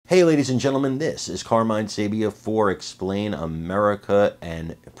Hey ladies and gentlemen, this is Carmine Sabia for Explain America,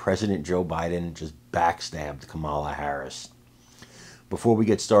 and President Joe Biden just backstabbed Kamala Harris. Before we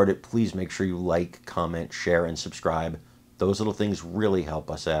get started, please make sure you like, comment, share, and subscribe. Those little things really help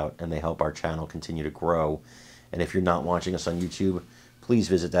us out, and they help our channel continue to grow. And if you're not watching us on YouTube, please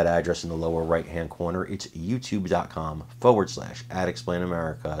visit that address in the lower right-hand corner. It's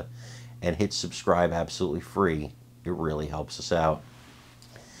youtube.com/@ExplainAmerica, and hit subscribe absolutely free. It really helps us out.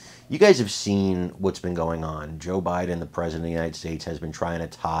 You guys have seen what's been going on. Joe Biden, the President of the United States, has been trying to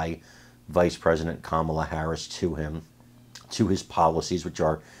tie Vice President Kamala Harris to him, to his policies, which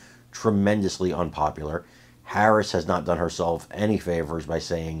are tremendously unpopular. Harris has not done herself any favors by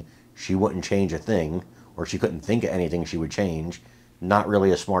saying she wouldn't change a thing, or she couldn't think of anything she would change. Not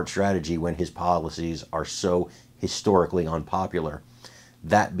really a smart strategy when his policies are so historically unpopular.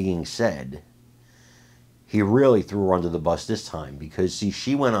 That being said, he really threw her under the bus this time because, see,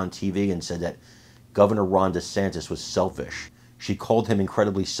 she went on TV and said that Governor Ron DeSantis was selfish. She called him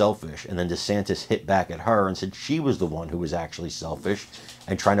incredibly selfish, and then DeSantis hit back at her and said she was the one who was actually selfish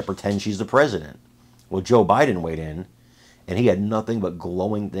and trying to pretend she's the president. Well, Joe Biden weighed in, and he had nothing but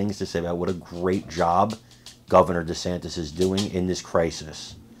glowing things to say about what a great job Governor DeSantis is doing in this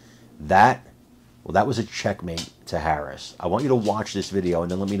crisis. That was a checkmate to Harris. I want you to watch this video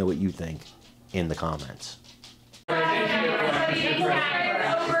and then let me know what you think in the comments. The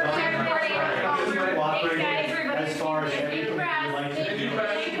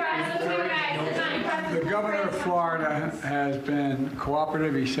governor of Florida has been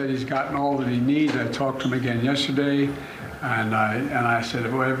cooperative. He said he's gotten all that he needs. I talked to him again yesterday, and I said,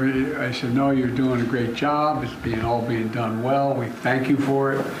 no, you're doing a great job. It's all being done well. We thank you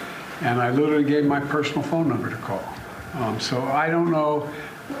for it. And I literally gave my personal phone number to call. So I don't know.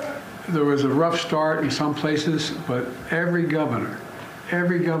 There was a rough start in some places, but every governor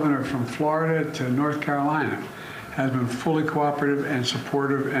from Florida to North Carolina has been fully cooperative and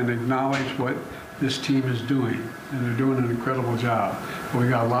supportive and acknowledged what this team is doing. And they're doing an incredible job. But we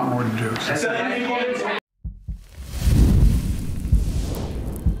got a lot more to do. So.